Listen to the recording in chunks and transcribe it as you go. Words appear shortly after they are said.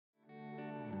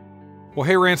Well,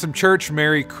 hey, Ransom Church,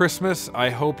 Merry Christmas.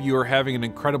 I hope you are having an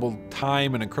incredible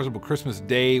time, an incredible Christmas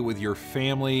day with your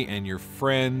family and your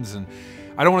friends. And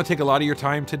I don't want to take a lot of your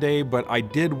time today, but I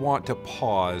did want to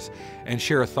pause and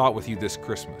share a thought with you this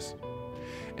Christmas.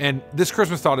 And this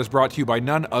Christmas thought is brought to you by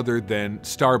none other than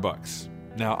Starbucks.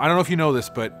 Now, I don't know if you know this,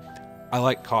 but I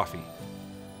like coffee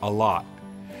a lot.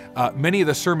 Many of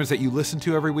the sermons that you listen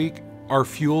to every week are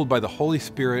fueled by the Holy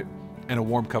Spirit and a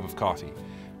warm cup of coffee.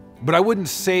 But I wouldn't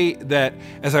say that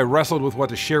as I wrestled with what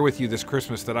to share with you this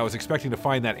Christmas that I was expecting to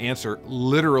find that answer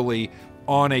literally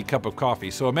on a cup of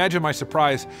coffee. So imagine my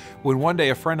surprise when one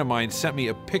day a friend of mine sent me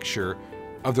a picture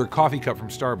of their coffee cup from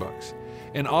Starbucks.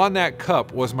 And on that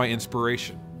cup was my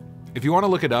inspiration. If you want to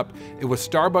look it up, it was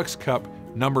Starbucks cup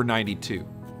number 92.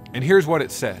 And here's what it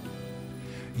said.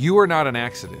 You are not an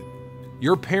accident.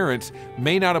 Your parents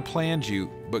may not have planned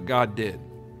you, but God did.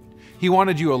 He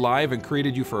wanted you alive and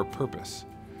created you for a purpose.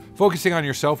 Focusing on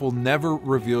yourself will never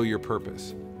reveal your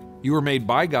purpose. You were made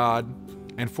by God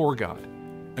and for God.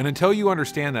 And until you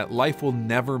understand that, life will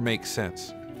never make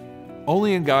sense.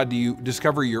 Only in God do you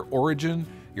discover your origin,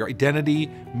 your identity,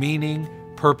 meaning,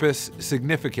 purpose,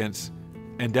 significance,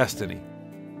 and destiny.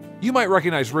 You might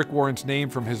recognize Rick Warren's name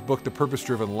from his book, The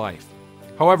Purpose-Driven Life.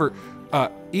 However,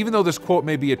 even though this quote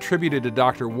may be attributed to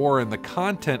Dr. Warren, the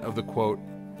content of the quote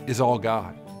is all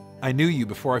God. I knew you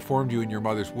before I formed you in your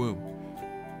mother's womb.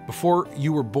 Before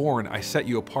you were born, I set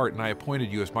you apart and I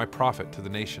appointed you as my prophet to the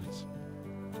nations.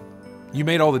 You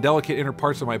made all the delicate inner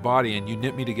parts of my body and you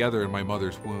knit me together in my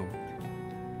mother's womb.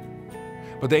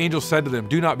 But the angel said to them,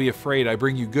 do not be afraid. I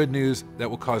bring you good news that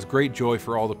will cause great joy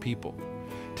for all the people.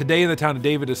 Today in the town of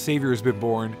David, a Savior has been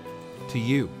born to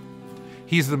you.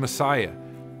 He's the Messiah,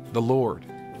 the Lord.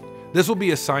 This will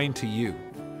be a sign to you.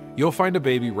 You'll find a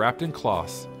baby wrapped in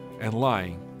cloths and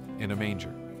lying in a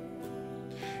manger.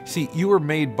 See, you were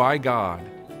made by God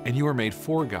and you were made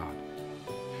for God.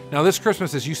 Now this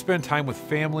Christmas, as you spend time with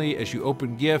family, as you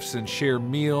open gifts and share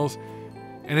meals,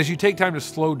 and as you take time to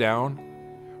slow down,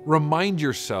 remind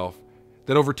yourself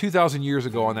that over 2,000 years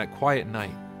ago on that quiet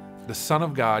night, the Son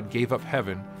of God gave up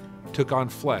heaven, took on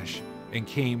flesh, and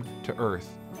came to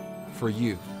earth for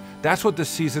you. That's what this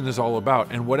season is all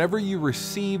about. And whatever you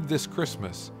receive this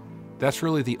Christmas, that's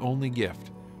really the only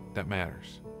gift that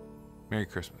matters. Merry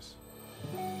Christmas.